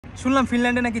শুনলাম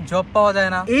ফিনল্যান্ডে নাকি জব পাওয়া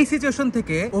যায় না। এই সিচুয়েশন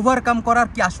থেকে ওভারকাম করার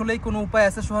কি আসলেই কোনো উপায়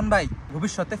আছে সোহান ভাই?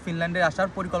 ভবিষ্যতে ফিনল্যান্ডে আসার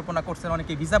পরিকল্পনা করছেন,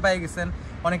 অনেকে ভিসা পেয়ে গেছেন,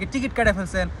 অনেকে টিকিট কেটে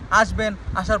ফেলছেন, আসবেন,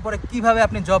 আসার পরে কিভাবে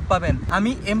আপনি জব পাবেন?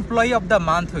 আমি এমপ্লয়ি অফ দ্য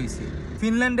মান্থ হয়েছি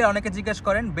ফিনল্যান্ডে। অনেকে জিজ্ঞেস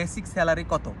করেন বেসিক স্যালারি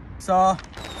কত। So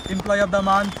employee of the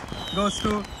month goes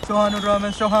to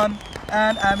Sohan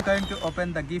and I am going to open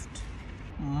the gift.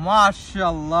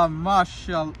 মাশাআল্লাহ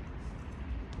মাশাআল্লাহ।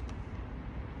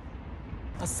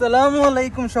 আসসালামু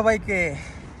আলাইকুম সবাইকে,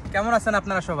 কেমন আছেন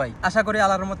আপনারা সবাই? আশা করি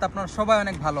আল্লাহর রহমতে আপনারা সবাই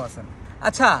অনেক ভালো আছেন।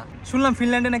 আচ্ছা, শুনলাম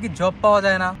ফিনল্যান্ডে নাকি জব পাওয়া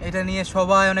যায় না, এটা নিয়ে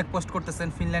সবাই অনেক পোস্ট করতেছেন।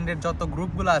 ফিনল্যান্ডের যত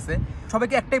গ্রুপগুলো আছে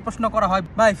সবাইকে একটাই প্রশ্ন করা হয়,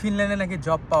 ভাই ফিনল্যান্ডে নাকি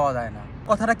জব পাওয়া যায় না,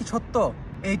 কথাটা কি সত্য?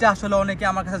 এইটা আসলে অনেকে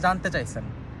আমার কাছে জানতে চাইছেন।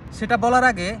 সেটা বলার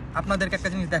আগে আপনাদেরকে একটা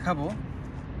জিনিস দেখাবো।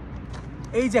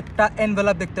 এই যে একটা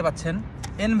এনভেলপ দেখতে পাচ্ছেন,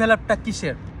 এনভেলপটা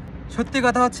কিসের? সত্যি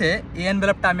কথা হচ্ছে এই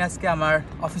এনভেলপটা আমি আজকে আমার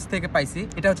অফিস থেকে পাইছি।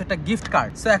 এটা হচ্ছে একটা গিফট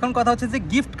কার্ড। সো এখন কথা হচ্ছে যে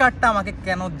গিফট কার্ডটা আমাকে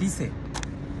কেন দিছে?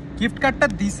 গিফট কার্ডটা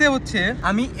দিছে হচ্ছে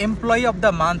আমি এমপ্লয়ি অফ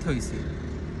দ্য মান্থ হয়েছি।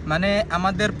 মানে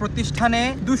আমাদের প্রতিষ্ঠানে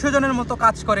 200 জনের মতো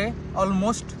কাজ করে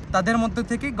অলমোস্ট, তাদের মধ্যে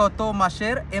থেকে গত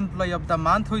মাসের এমপ্লয়ি অফ দ্য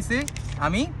মান্থ হয়েছে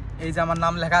আমি। এই যে আমার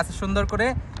নাম লেখা আছে সুন্দর করে,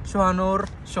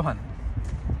 সোহান।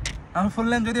 আমার ফুল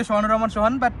নেম যদিও সোহানুর রহমান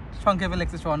সোহান, বাট সংক্ষেপে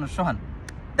লিখছে সোহান।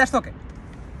 That's okay.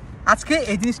 আজকে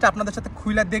এই জিনিসটা আপনাদের সাথে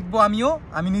খুইলা দেখবো।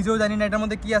 আমি নিজেও জানি না এটার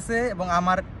মধ্যে কি আছে, এবং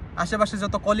আমার আশেপাশে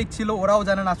যত কলিগ ছিল ওরাও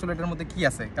জানেন আসলে এটার মধ্যে কি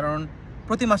আছে, কারণ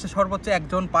প্রতি মাসে সর্বোচ্চ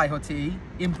একজন পায় হচ্ছে এই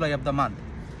এমপ্লয়ি অফ দ্য মান্থ।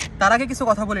 তার আগে কিছু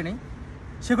কথা বলে নেই,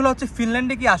 সেগুলো হচ্ছে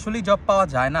ফিনল্যান্ডে কি আসলেই জব পাওয়া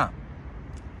যায় না?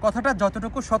 কথাটা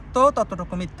যতটুকু সত্য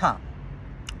ততটুকু মিথ্যা।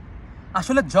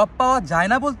 আসলে জব পাওয়া যায়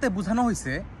না বলতে বোঝানো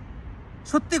হয়েছে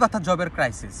সত্যি কথা জবের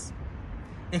ক্রাইসিস।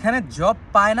 এখানে জব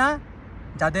পায় না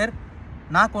যাদের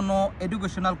না কোনো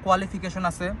এডুকেশনাল কোয়ালিফিকেশন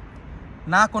আছে,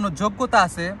 না কোনো যোগ্যতা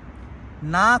আছে,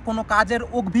 না কোনো কাজের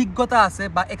অভিজ্ঞতা আছে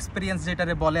বা এক্সপিরিয়েন্স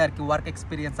যেটারে বলে আর কি, ওয়ার্ক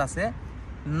এক্সপিরিয়েন্স আছে,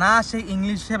 না সে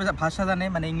ইংলিশে ভাষা জানে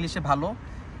মানে ইংলিশে ভালো,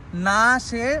 না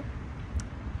সে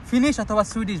ফিনিশ অথবা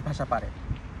সুইডিশ ভাষা পারে।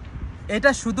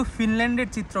 এটা শুধু ফিনল্যান্ডের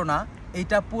চিত্র না,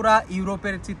 এটা পুরা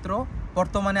ইউরোপের চিত্র।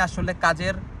 বর্তমানে আসলে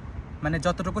কাজের মানে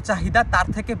যতটুকু চাহিদা তার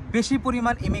থেকে বেশি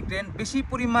পরিমাণ ইমিগ্রেন্ট, বেশি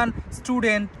পরিমাণ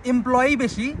স্টুডেন্ট, এমপ্লয়ি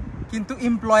বেশি কিন্তু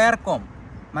এমপ্লয়ার কম।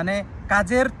 মানে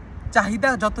কাজের চাহিদা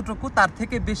যতটুকু তার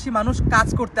থেকে বেশি মানুষ কাজ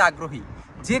করতে আগ্রহী,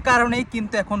 যে কারণেই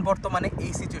কিন্তু এখন বর্তমানে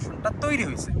এই সিচুয়েশনটা তৈরি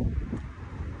হয়েছে।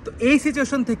 তো এই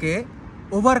সিচুয়েশন থেকে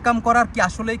ওভারকাম করার কি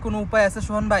আসলেই কোনো উপায় আছে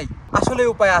সোহান ভাই? আসলে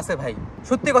উপায় আছে ভাই।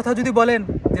 সত্যি কথা যদি বলেন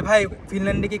যে ভাই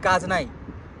ফিনল্যান্ডে কি কাজ নাই,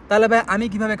 তাহলে ভাই আমি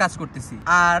কিভাবে কাজ করতেছি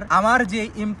আর আমার যে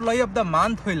এমপ্লয়ি অফ দ্য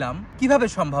মান্থ হইলাম, কিভাবে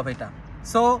সম্ভব এটা?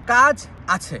 সো কাজ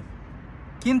আছে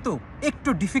কিন্তু একটু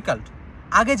ডিফিকাল্ট।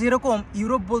 আগে যেরকম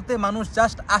ইউরোপ বলতে মানুষ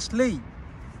জাস্ট আসলেই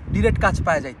ডিরেক্ট কাজ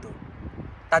পাওয়া যাইতো,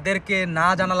 তাদেরকে না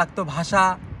জানা লাগতো ভাষা,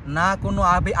 না কোনো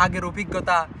আগের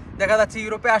অভিজ্ঞতা। দেখা যাচ্ছে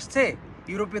ইউরোপে আসছে,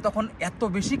 ইউরোপে তখন এত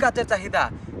বেশি কাজের চাহিদা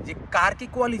যে কার কি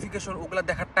কোয়ালিফিকেশন ওগুলা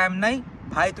দেখার টাইম নাই।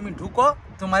 ভাই তুমি ঢুকো,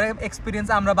 তোমার এক্সপিরিয়েন্স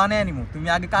আমরা বানিয়ে নিব, তুমি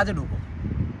আগে কাজে ঢুকো।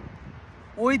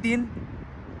 ওই দিন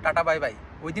টাটা বাই বাই,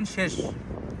 ওই দিন শেষ।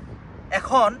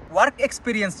 এখন ওয়ার্ক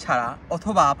এক্সপিরিয়েন্স ছাড়া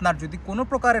অথবা আপনার যদি কোনো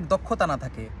প্রকারের দক্ষতা না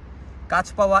থাকে, কাজ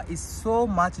পাওয়া ইজ সো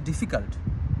মাচ ডিফিকাল্ট।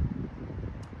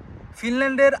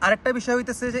 ফিনল্যান্ডের আরেকটা বিষয়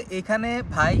হইতেছে যে এখানে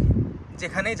ভাই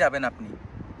যেখানেই যাবেন আপনি,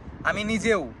 আমি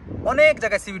নিজেও অনেক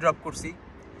জায়গায় সিভি ড্রপ করছি,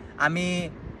 আমি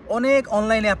অনেক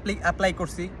অনলাইনে অ্যাপ্লাই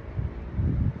করছি,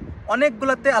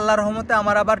 অনেকগুলোতে আল্লাহর রহমতে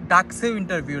আমার আবার ডাকছেও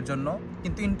ইন্টারভিউর জন্য।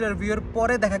 কিন্তু ইন্টারভিউর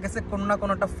পরে দেখা গেছে কোনো না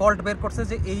কোনো একটা ফল্ট বের করছে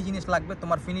যে এই জিনিস লাগবে,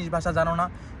 তোমার ফিনিশ ভাষা জানো না,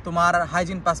 তোমার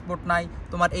হাইজিন পাসপোর্ট নাই,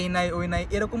 তোমার এই নাই ওই নাই,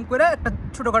 এরকম করে একটা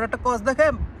ছোটোখাটো একটা কজ দেখে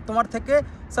তোমার থেকে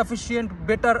সাফিসিয়েন্ট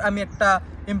বেটার আমি একটা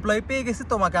এমপ্লয়ি পেয়ে গেছি,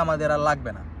 তোমাকে আমাদের আর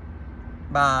লাগবে না,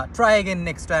 বা try again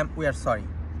next time, we are sorry.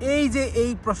 এই যে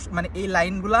এই মানে এই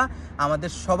লাইনগুলা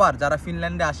আমাদের সবার যারা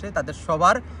ফিনল্যান্ডে আসে তাদের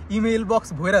সবার ইমেইল বক্স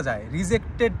ভরা যায়,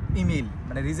 রিজেক্টেড ইমেইল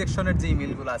মানে রিজেকশনের যে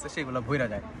ইমেইলগুলো আছে সেগুলো ভরা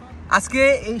যায়। আজকে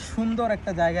এই সুন্দর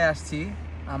একটা জায়গায় আসছি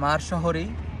আমার শহরেই।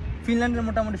 ফিনল্যান্ডের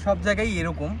মোটামুটি সব জায়গায়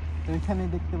এরকম। তো এখানে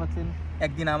দেখতে পাচ্ছেন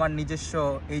একদিন আমার নিজস্ব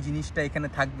এই জিনিসটা এখানে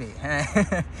থাকবে। হ্যাঁ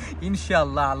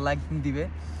ইনশাআল্লাহ, আল্লাহ একদিন দিবে।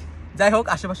 যাই হোক,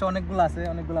 আশেপাশে অনেকগুলো আছে,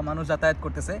 অনেকগুলো মানুষ যাতায়াত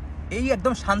করতেছে। এই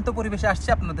একদম শান্ত পরিবেশে আসছে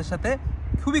আপনাদের সাথে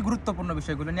খুবই গুরুত্বপূর্ণ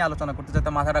বিষয়গুলো নিয়ে আলোচনা করতে, যাতে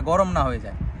মাথাটা গরম না হয়ে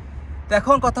যায়। তো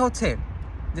এখন কথা হচ্ছে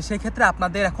যে সেই ক্ষেত্রে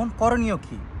আপনাদের এখন করণীয়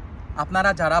কী? আপনারা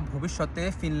যারা ভবিষ্যতে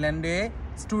ফিনল্যান্ডে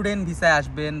স্টুডেন্ট ভিসায়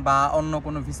আসবেন বা অন্য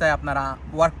কোনো ভিসায় আপনারা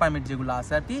ওয়ার্ক পারমিট যেগুলো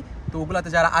আছে আর কি, তো ওগুলাতে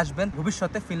যারা আসবেন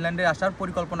ভবিষ্যতে ফিনল্যান্ডে আসার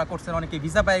পরিকল্পনা করছেন, অনেকে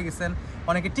ভিসা পেয়ে গেছেন,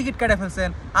 অনেকে টিকিট কেটে ফেলছেন,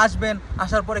 আসবেন,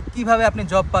 আসার পরে কিভাবে আপনি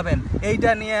জব পাবেন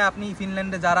এইটা নিয়ে আপনি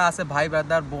ফিনল্যান্ডে যারা আছে ভাই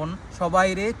ব্রাদার বোন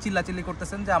সবাইরে চিল্লাচিল্লি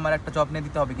করতেছেন যে আমার একটা জব নিয়ে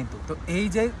দিতে হবে। কিন্তু তো এই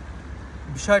যে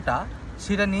বিষয়টা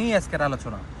সেটা নিয়েই আজকের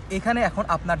আলোচনা। এখানে এখন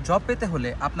আপনার জব পেতে হলে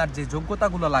আপনার যে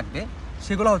যোগ্যতাগুলো লাগবে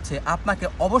সেগুলো হচ্ছে আপনাকে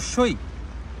অবশ্যই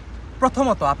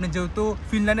প্রথমত আপনি যেহেতু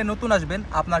ফিনল্যান্ডে নতুন আসবেন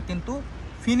আপনার কিন্তু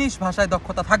ফিনিশ ভাষায়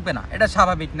দক্ষতা থাকবে না, এটা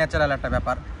স্বাভাবিক ন্যাচারাল একটা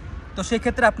ব্যাপার। তো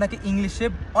সেক্ষেত্রে আপনাকে ইংলিশে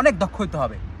অনেক দক্ষ হতে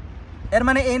হবে। এর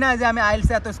মানে এই না যে আমি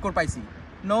আইএলসে এত স্কোর পাইছি,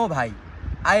 নো ভাই।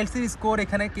 আইএলসির স্কোর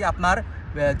এখানে কি আপনার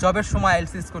জবের সময়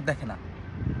আইএলসির স্কোর দেখে না।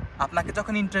 আপনাকে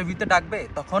যখন ইন্টারভিউতে ডাকবে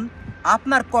তখন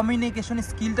আপনার কমিউনিকেশন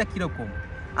স্কিলটা কীরকম,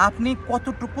 আপনি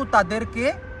কতটুকু তাদেরকে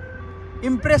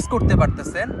ইমপ্রেস করতে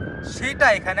পারতেছেন সেটা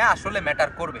এখানে আসলে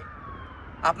ম্যাটার করবে।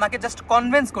 আপনাকে জাস্ট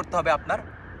কনভিন্স করতে হবে আপনার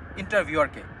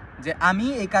ইন্টারভিউয়ারকে যে আমি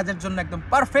এই কাজের জন্য একদম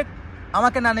পারফেক্ট,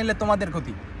 আমাকে না নিলে তোমাদের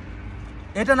ক্ষতি,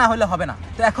 এটা না হলে হবে না।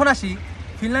 তো এখন আসি,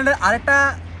 ফিনল্যান্ডের আরেকটা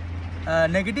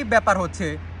নেগেটিভ ব্যাপার হচ্ছে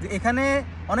যে এখানে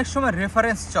অনেক সময়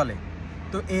রেফারেন্স চলে।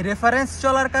 তো এই রেফারেন্স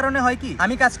চলার কারণে হয় কি,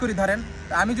 আমি কাজ করি ধরেন,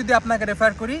 আমি যদি আপনাকে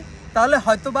রেফার করি তাহলে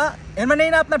হয়তোবা এর মানে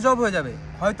এই না আপনার জব হয়ে যাবে,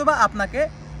 হয়তোবা আপনাকে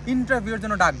ইন্টারভিউর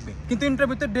জন্য ডাকবে, কিন্তু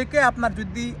ইন্টারভিউতে ডেকে আপনার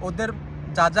যদি ওদের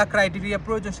যা যা ক্রাইটেরিয়া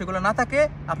প্রয়োজন সেগুলো না থাকে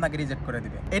আপনাকে রিজেক্ট করে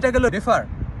দিবে। এটা গেল রেফার।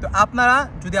 তো আপনারা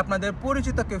যদি আপনাদের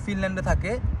পরিচিত কেউ ফিনল্যান্ডে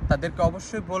থাকে তাদেরকে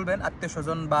অবশ্যই বলবেন, আত্মীয়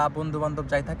স্বজন বা বন্ধু বান্ধব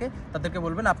যাই থাকে তাদেরকে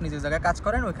বলবেন আপনি যে জায়গায় কাজ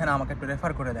করেন ওইখানে আমাকে একটু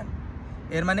রেফার করে দেন।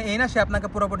 এর মানে এই না সে আপনাকে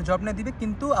পুরোপুরি জব নিয়ে দিবে,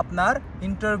 কিন্তু আপনার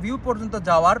ইন্টারভিউ পর্যন্ত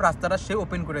যাওয়ার রাস্তাটা সে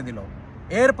ওপেন করে দিল।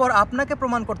 এরপর আপনাকে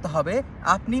প্রমাণ করতে হবে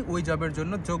আপনি ওই জবের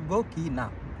জন্য যোগ্য কি না।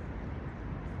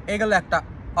 এই গেল একটা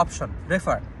অপশন,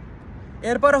 রেফার।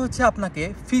 এরপরে হচ্ছে আপনাকে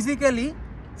ফিজিক্যালি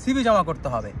সিভি জমা করতে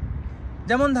হবে।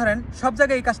 যেমন ধরেন সব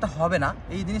জায়গায় এই কাজটা হবে না,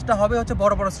 এই জিনিসটা হবে হচ্ছে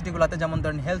বড় বড় সিটিগুলোতে, যেমন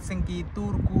ধরেন হেলসিঙ্কি,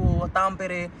 তুর্কু,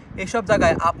 তাম্পেরে, এইসব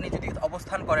জায়গায় আপনি যদি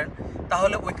অবস্থান করেন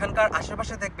তাহলে ওইখানকার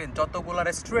আশেপাশে দেখবেন যতগুলো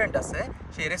রেস্টুরেন্ট আছে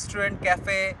সেই রেস্টুরেন্ট,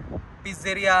 ক্যাফে,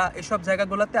 পিজ্জেরিয়া এসব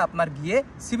জায়গাগুলোতে আপনার গিয়ে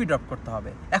সিভি ড্রপ করতে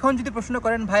হবে। এখন যদি প্রশ্ন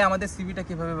করেন ভাই আমাদের সিভিটা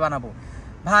কীভাবে বানাবো,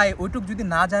 ভাই ওইটুক যদি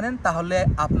না জানেন তাহলে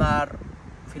আপনার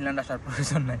ফিনল্যান্ড আসার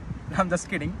প্রয়োজন নেই। I am just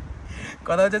kidding.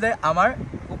 কথা হচ্ছে যে আমার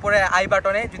উপরে আই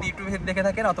বাটনে যদি ইউটিউবে দেখে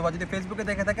থাকেন অথবা যদি ফেসবুকে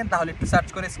দেখে থাকেন তাহলে একটু সার্চ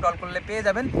করে স্ক্রল করলে পেয়ে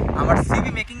যাবেন আমার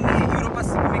সিভি মেকিং নিয়ে, ইউরোপাস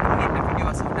সিভি মেকিং নিয়ে একটা ভিডিও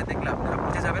আছে, ওটা দেখলে আপনারা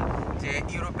বুঝে যাবেন যে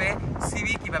ইউরোপে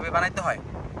সিভি কীভাবে বানাইতে হয়।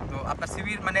 তো আপনার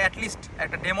সিভির মানে অ্যাটলিস্ট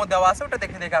একটা ডেমো দেওয়া আছে, ওটা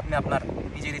দেখে দেখে আপনি আপনার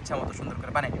নিজের ইচ্ছা মতো সুন্দর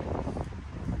করে বানিয়ে নেবেন।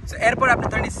 তো এরপর আপনি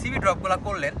ধরেন সিভি ড্রপগুলো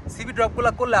করলেন, সিভি ড্রপগুলো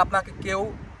করলে আপনাকে কেউ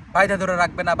বাইরে ধরে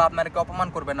রাখবে না বা আপনাকে অপমান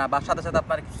করবে না বা সাথে সাথে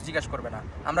আপনার কিছু জিজ্ঞাসা করবে না।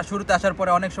 আমরা শুরুতে আসার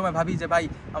পরে অনেক সময় ভাবি যে ভাই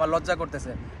আমার লজ্জা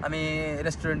করতেছে, আমি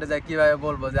রেস্টুরেন্টে যাই কীভাবে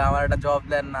বলবো যে আমার একটা জব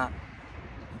দেন না।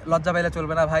 লজ্জা পাইলে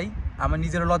চলবে না ভাই, আমার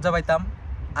নিজেরও লজ্জা পাইতাম,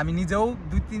 আমি নিজেও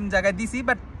 2-3 জায়গায় দিছি,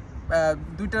 বাট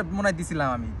 2টা মনে হয় দিছিলাম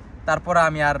আমি, তারপরে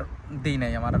আমি আর দিই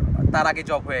নাই, আমার তার আগে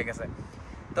জব হয়ে গেছে।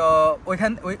 তো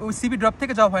ওই সিভি ড্রপ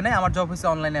থেকে জব হয় নাই, আমার জব হয়েছে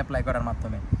অনলাইনে অ্যাপ্লাই করার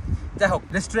মাধ্যমে। যাই হোক,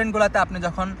 রেস্টুরেন্টগুলোতে আপনি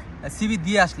যখন সিভি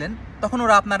দিয়ে আসলেন তখন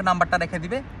ওরা আপনার নাম্বারটা রেখে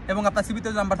দিবে এবং আপনার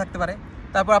সিভিতেও নাম্বার থাকতে পারে।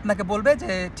 তারপর আপনাকে বলবে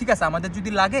যে ঠিক আছে আমাদের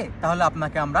যদি লাগে তাহলে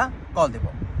আপনাকে আমরা কল দেব।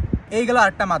 এই গেল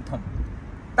আরেকটা মাধ্যম।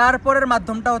 তারপরের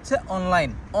মাধ্যমটা হচ্ছে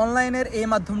অনলাইন। অনলাইনের এই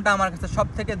মাধ্যমটা আমার কাছে সব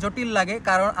থেকে জটিল লাগে,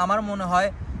 কারণ আমার মনে হয়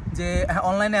যে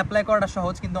অনলাইনে অ্যাপ্লাই করাটা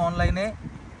সহজ, কিন্তু অনলাইনে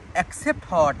অ্যাকসেপ্ট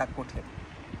হওয়াটা কঠিন।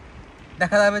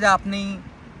 দেখা যাবে যে আপনি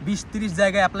 20-30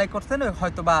 জায়গায় অ্যাপ্লাই করছেন,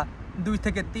 হয়তো বা 2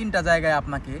 থেকে 3টা জায়গায়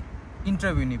আপনাকে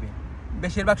ইন্টারভিউ নেবে।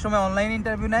 বেশিরভাগ সময় অনলাইন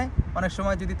ইন্টারভিউ নেয়, অনেক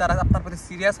সময় যদি তারা আপনার প্রতি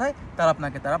সিরিয়াস হয়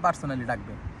তারা পার্সোনালি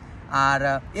ডাকবে। আর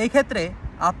এই ক্ষেত্রে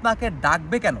আপনাকে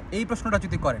ডাকবে কেন এই প্রশ্নটা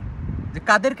যদি করেন যে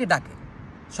কাদেরকে ডাকে,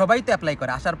 সবাই তো অ্যাপ্লাই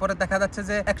করে, আসার পরে দেখা যাচ্ছে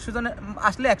যে 100 জনের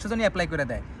আসলে 100 জনই অ্যাপ্লাই করে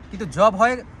দেয়, কিন্তু জব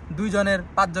হয় 2 জনের,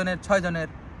 5 জনের, 6 জনের।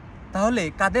 তাহলে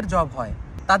কাদের জব হয়?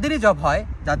 তাদেরই জব হয়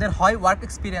যাদের হয় ওয়ার্ক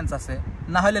এক্সপিরিয়েন্স আছে,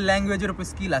 না হলে ল্যাঙ্গুয়েজের উপর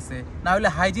স্কিল আছে, না হলে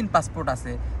হাইজিন পাসপোর্ট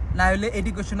আছে, না হলে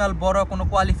এডুকেশনাল বড় কোনো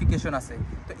কোয়ালিফিকেশন আছে।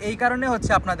 তো এই কারণে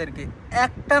হচ্ছে আপনাদেরকে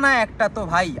একটা না একটা তো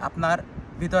ভাই আপনার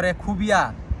ভিতরে খুবিয়া,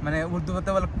 মানে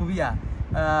উর্দুতে বলে খুবিয়া,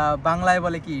 বাংলায়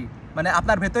বলে কি, মানে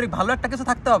আপনার ভেতরে ভালো একটা কিছু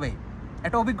থাকতে হবে,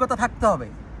 একটা অভিজ্ঞতা থাকতে হবে।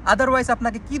 আদারওয়াইজ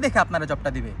আপনাকে কি দেখে আপনারা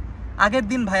জবটা দিবে? আগের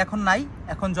দিন ভাই এখন নাই,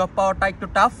 এখন জব পাওয়াটা একটু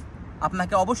টাফ।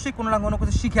 আপনাকে অবশ্যই কোনো না কোনো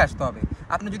কিছু শিখে আসতে হবে।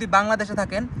 আপনি যদি বাংলাদেশে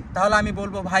থাকেন তাহলে আমি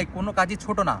বলবো ভাই কোনো কাজই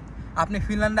ছোট না। আপনি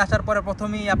ফিনল্যান্ডে আসার পরে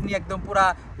প্রথমেই আপনি একদম পুরা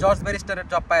জর্জ ব্যারিস্টারের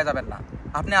জব পাওয়া যাবেন না।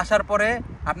 আপনি আসার পরে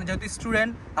আপনি যেহেতু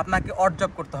স্টুডেন্ট আপনাকে অড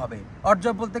জব করতে হবে। অড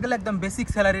জব বলতে গেলে একদম বেসিক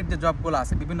স্যালারির যে জবগুলো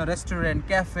আছে, বিভিন্ন রেস্টুরেন্ট,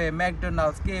 ক্যাফে,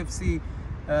 ম্যাকডোনাল্ডস, কেএফসি,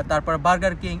 তারপর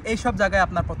বার্গার কিং, এইসব জায়গায়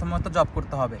আপনার প্রথমত জব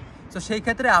করতে হবে। তো সেই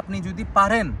ক্ষেত্রে আপনি যদি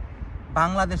পারেন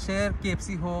বাংলাদেশের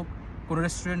কেএফসি হোক, কোনো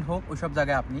রেস্টুরেন্ট হোক, ওইসব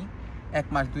জায়গায় আপনি 1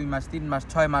 মাস, 2 মাস, 3 মাস,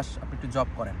 6 মাস আপনি একটু জব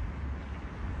করেন,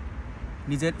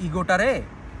 নিজের ইগোটারে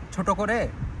ছোট করে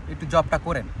একটু জবটা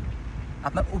করেন,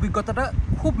 আপনার অভিজ্ঞতাটা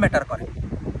খুব ম্যাটার করে।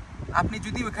 আপনি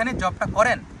যদি ওইখানে জবটা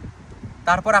করেন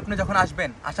তারপর আপনি যখন আসবেন,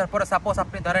 আসার পরে সাপোজ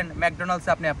আপনি ধরেন ম্যাকডোনাল্ডসে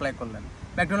আপনি অ্যাপ্লাই করলেন,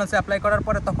 ম্যাকডোনাল্ডসে অ্যাপ্লাই করার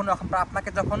পরে তখন আপনাকে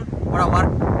যখন ওরা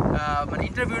ওয়ার্ক মানে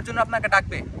ইন্টারভিউর জন্য আপনাকে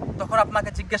ডাকবে, তখন আপনাকে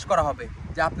জিজ্ঞেস করা হবে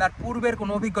যে আপনার পূর্বের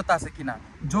কোনো অভিজ্ঞতা আছে কিনা।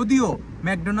 যদিও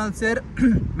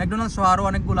ম্যাকডোনাল্ডস সহ আরও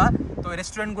অনেকগুলা তো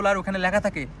রেস্টুরেন্টগুলোর ওখানে লেখা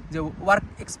থাকে যে ওয়ার্ক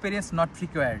এক্সপিরিয়েন্স নট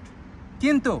রিকোয়ার্ড,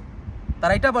 কিন্তু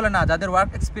তারা এটা বলে না যাদের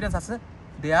ওয়ার্ক এক্সপিরিয়েন্স আছে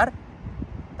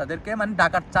তাদেরকে মানে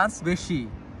ডাকার চান্স বেশি,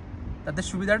 তাদের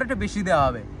সুবিধাটা একটু বেশি দেওয়া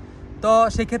হবে। তো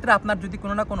সেই ক্ষেত্রে আপনার যদি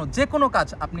কোনো না কোনো যে কোনো কাজ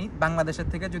আপনি বাংলাদেশের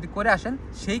থেকে যদি করে আসেন,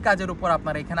 সেই কাজের উপর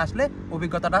আপনার এখানে আসলে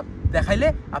অভিজ্ঞতাটা দেখাইলে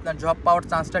আপনার জব পাওয়ার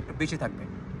চান্সটা একটু বেশি থাকবে।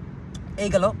 এই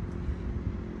গেল।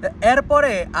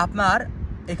 এরপরে আপনার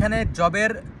এখানে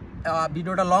জবের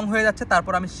ভিডিওটা লং হয়ে যাচ্ছে,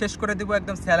 তারপর আমি শেষ করে দেবো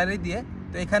একদম স্যালারি দিয়ে।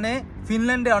 তো এখানে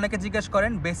ফিনল্যান্ডে অনেকে জিজ্ঞেস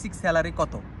করেন বেসিক স্যালারি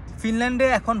কত। ফিনল্যান্ডে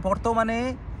এখন বর্তমানে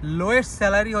লোয়েস্ট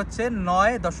স্যালারি হচ্ছে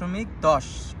 9.10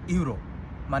 ইউরো,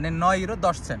 মানে 9 ইউরো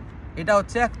 10 সেন্ট। এটা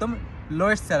হচ্ছে একদম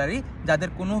লোয়েস্ট স্যালারি। যাদের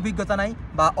কোনো অভিজ্ঞতা নাই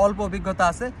বা অল্প অভিজ্ঞতা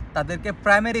আছে তাদেরকে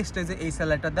প্রাইমারি স্টেজে এই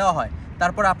স্যালারিটা দেওয়া হয়।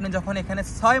 তারপর আপনি যখন এখানে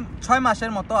 6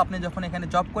 মাসের মতো আপনি যখন এখানে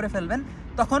জব করে ফেলবেন,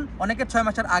 তখন অনেকের 6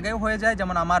 মাসের আগেও হয়ে যায়,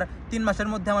 যেমন আমার 3 মাসের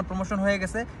মধ্যে আমার প্রমোশন হয়ে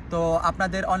গেছে। তো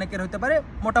আপনাদের অনেকের হতে পারে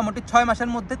মোটামুটি 6 মাসের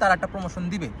মধ্যে তারা একটা প্রমোশন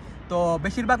দিবে। তো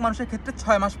বেশিরভাগ মানুষের ক্ষেত্রে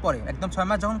 6 মাস পরে, একদম 6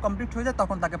 মাস যখন কমপ্লিট হয়ে যায়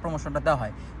তখন তাকে প্রমোশনটা দেওয়া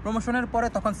হয়। প্রমোশনের পরে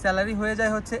তখন স্যালারি হয়ে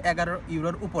যায় হচ্ছে 11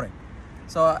 ইউরোর উপরে।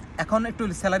 সো এখন একটু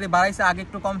স্যালারি বাড়াইছে, আগে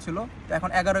একটু কম ছিল, তো এখন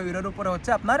 11 ইউরোর উপরে হচ্ছে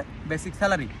আপনার বেসিক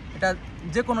স্যালারি। এটা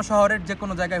যে কোনো শহরের যে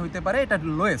কোনো জায়গায় হইতে পারে, এটা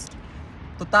লোয়েস্ট।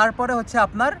 তো তারপরে হচ্ছে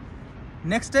আপনার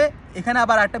নেক্সটে এখানে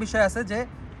আবার একটা বিষয় আছে যে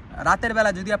রাতের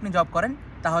বেলা যদি আপনি জব করেন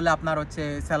তাহলে আপনার হচ্ছে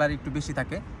স্যালারি একটু বেশি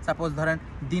থাকে। সাপোজ ধরেন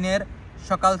দিনের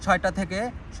সকাল 6টা থেকে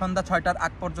সন্ধ্যা 6টার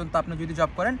আগ পর্যন্ত আপনি যদি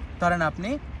জব করেন, ধরেন আপনি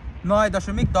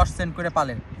 9.10 সেন্ট করে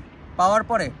পাওয়ার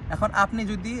পরে এখন আপনি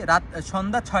যদি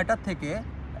সন্ধ্যা 6টা থেকে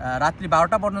রাত্রি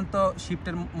 12টা পর্যন্ত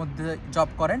শিফটের মধ্যে জব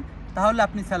করেন, তাহলে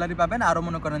আপনি স্যালারি পাবেন আরও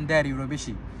মনে করেন 1.5 ইউরো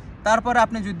বেশি। তারপরে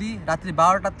আপনি যদি রাত্রি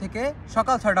 12টা থেকে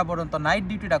সকাল 6টা পর্যন্ত নাইট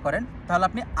ডিউটিটা করেন, তাহলে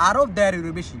আপনি আরও 1.5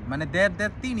 ইউরো বেশি, মানে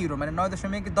 3 ইউরো, মানে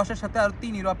 9.10-এর সাথে আরও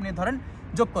 3 ইউরো আপনি ধরেন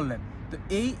যোগ করলেন। তো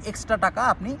এই এক্সট্রা টাকা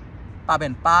আপনি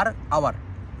পাবেন পার আওয়ার।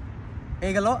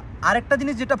 এই গেল। আরেকটা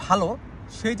জিনিস যেটা ভালো,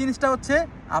 সেই জিনিসটা হচ্ছে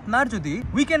আপনার যদি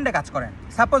উইকেন্ডে কাজ করেন,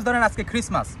 সাপোজ ধরেন আজকে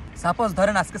ক্রিসমাস, সাপোজ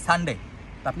ধরেন আজকে সানডে,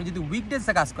 তো আপনি যদি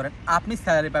উইকডেজে কাজ করেন আপনি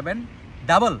স্যালারি পাবেন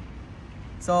double.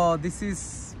 So this is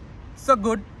so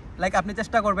good. Like আপনি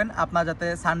চেষ্টা করবেন আপনার যাতে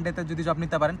সানডেতে যদি জব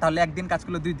নিতে পারেন, তাহলে একদিন কাজ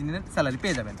করলে 2 দিনের স্যালারি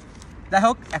পেয়ে যাবেন। যাই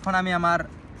হোক, এখন আমি আমার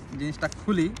জিনিসটা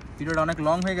খুলি। ভিডিওটা অনেক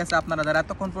লং হয়ে গেছে, আপনারা যারা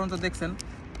এতক্ষণ পর্যন্ত দেখছেন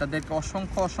তাদেরকে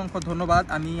অসংখ্য ধন্যবাদ।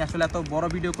 আমি আসলে এত বড়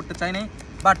ভিডিও করতে চাই নাই,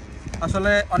 বাট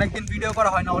আসলে অনেকদিন ভিডিও করা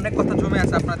হয় না, অনেক কথা জমে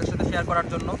আছে আপনাদের সাথে শেয়ার করার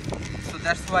জন্য। সো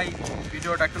দ্যাটস ওয়াই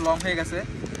ভিডিওটা একটু লং হয়ে গেছে।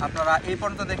 আপনারা এই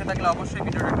পর্যন্ত দেখে থাকলে অবশ্যই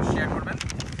ভিডিওটা একটু শেয়ার করবেন।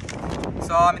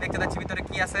 সো আমি দেখতে যাচ্ছি ভিতরে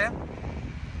কি আছে।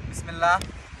 বিসমিল্লাহ।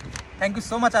 থ্যাংক ইউ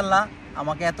সো মাচ আল্লাহ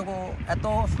আমাকে এত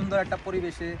সুন্দর একটা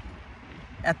পরিবেশে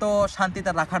এত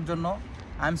শান্তিতে রাখার জন্য।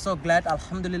 আই এম সো গ্ল্যাড,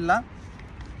 আলহামদুলিল্লাহ।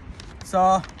 So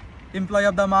employee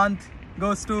of the month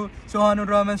goes to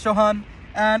Sohan,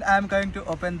 and I am going to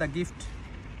open the gift.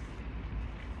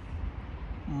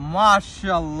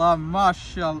 Mashallah,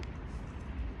 mashallah.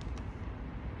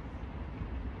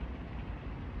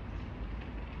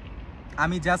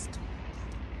 আমি জাস্ট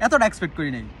এতটা এক্সপেক্ট করি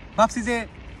নাই। ভাবছি যে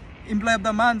এমপ্লয়ি অফ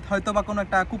দ্য মান্থ হয়তো বা কোনো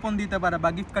একটা কুপন দিতে পারে বা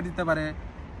গিফট কার্ড দিতে পারে,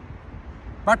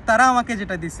 বাট তারা আমাকে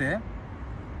যেটা দিছে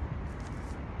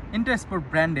ইন্টারস্পোর্ট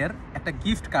ব্র্যান্ডের একটা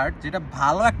গিফট কার্ড, যেটা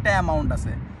ভালো একটা অ্যামাউন্ট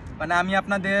আছে। মানে আমি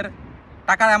আপনাদের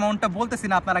টাকার অ্যামাউন্টটা বলতেছি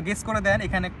না, আপনারা গেস করে দেন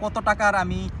এখানে কত টাকার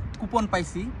আমি কুপন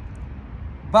পাইছি।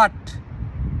 বাট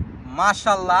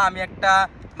মাশাল্লাহ আমি একটা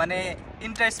মানে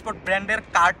ইন্টারস্পোর্ট ব্র্যান্ডের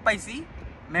কার্ড পাইছি,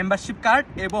 মেম্বারশিপ কার্ড,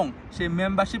 এবং সেই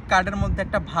মেম্বারশিপ কার্ডের মধ্যে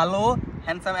একটা ভালো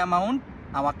হ্যান্ডসাম অ্যামাউন্ট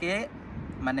আমাকে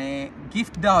মানে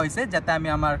গিফট দেওয়া হয়েছে, যাতে আমি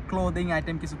আমার ক্লোদিং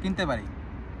আইটেম কিছু কিনতে পারি।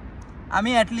 আমি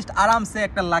অ্যাটলিস্ট আরামসে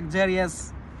একটা লাক্সারিয়াস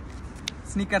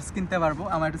স্নিকার্স কিনতে পারবো,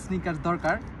 আমার একটা স্নিকার্স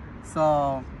দরকার। So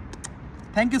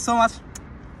thank you so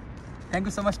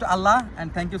much two Allah, and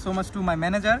thank you so much to my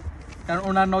manager, কারণ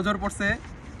ওনার নজর পড়ছে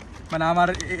মানে আমার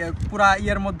পুরা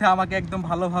ইয়ের মধ্যে আমাকে একদম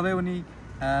ভালোভাবে উনি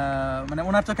মানে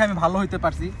ওনার চোখে আমি ভালো হইতে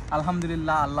পারছি।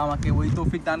 আলহামদুলিল্লাহ, আল্লাহ আমাকে ওই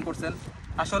তৌফিক দান করছেন।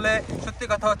 আসলে সত্যি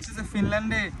কথা হচ্ছে যে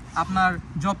ফিনল্যান্ডে আপনার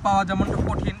জব পাওয়া যেমনটা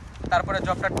কঠিন, তারপরে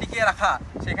জবটা টিকিয়ে রাখা,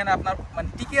 সেখানে আপনার মানে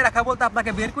টিকিয়ে রাখা বলতে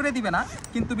আপনাকে বের করে দিবে না,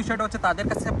 কিন্তু বিষয়টা হচ্ছে তাদের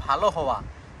কাছে ভালো হওয়া।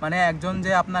 মানে একজন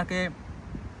যে আপনাকে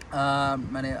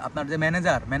মানে আপনার যে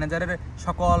ম্যানেজারের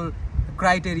সকল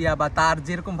ক্রাইটেরিয়া বা তার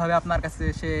যেরকমভাবে আপনার কাছে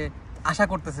সে আশা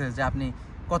করতেছে যে আপনি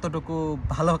কতটুকু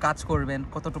ভালো কাজ করবেন,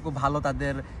 কতটুকু ভালো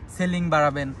তাদের সেলিং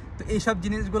বাড়াবেন, তো এইসব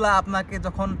জিনিসগুলো আপনাকে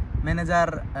যখন ম্যানেজার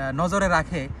নজরে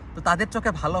রাখে, তো তাদের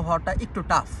চোখে ভালো হওয়াটা একটু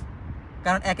টাফ।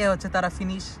 কারণ একে হচ্ছে তারা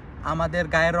ফিনিশ, আমাদের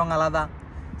গায়ের রং আলাদা।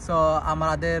 সো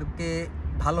আমাদেরকে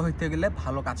ভালো হইতে গেলে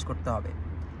ভালো কাজ করতে হবে।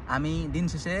 আমি দিন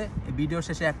শেষে ভিডিও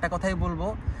শেষে একটা কথাই বলবো,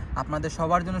 আপনাদের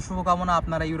সবার জন্য শুভকামনা।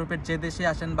 আপনারা ইউরোপের যে দেশে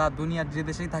আসেন বা দুনিয়ার যে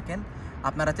দেশেই থাকেন,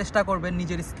 আপনারা চেষ্টা করবেন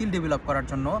নিজের স্কিল ডেভেলপ করার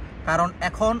জন্য, কারণ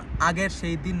এখন আগের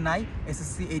সেই দিন নাই।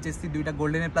 এসএসসি এইচএসসি দুইটা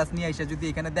গোল্ডেন প্লাস নিয়ে এসে যদি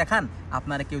এখানে দেখান,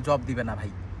 আপনারা কেউ জব দিবে না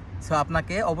ভাই। সো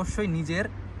আপনাকে অবশ্যই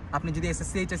আপনি যদি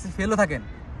এসএসসি এইচএসসি ফেলও থাকেন,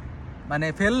 মানে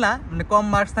ফেল না, মানে কম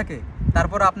মার্কস থাকে,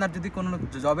 তারপর আপনার যদি কোনো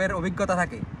জবের অভিজ্ঞতা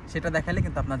থাকে, সেটা দেখালে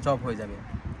কিন্তু আপনার জব হয়ে যাবে।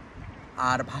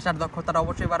 আর ভাষার দক্ষতাটা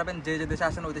অবশ্যই বাড়াবেন, যে যে দেশে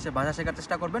আসেন ওই দেশে ভাষা শেখার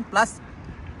চেষ্টা করবেন, প্লাস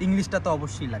ইংলিশটা তো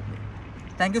অবশ্যই লাগবে।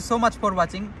 Thank you so much for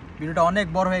watching. ভিডিওটা অনেক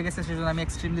বড় হয়ে গেছে, সেজন্য আমি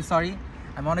এক্সট্রিমলি সরি।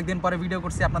 আমি অনেক দিন পরে ভিডিও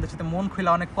করছি, আপনাদের সাথে মন খুলে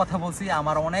অনেক কথা বলছি,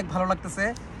 আমার অনেক ভালো লাগতেছে।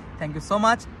 Thank you so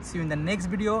much, C you in the next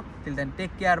video. Till then take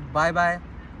care, bye bye,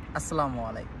 আসসালামু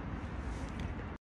আলাইকুম।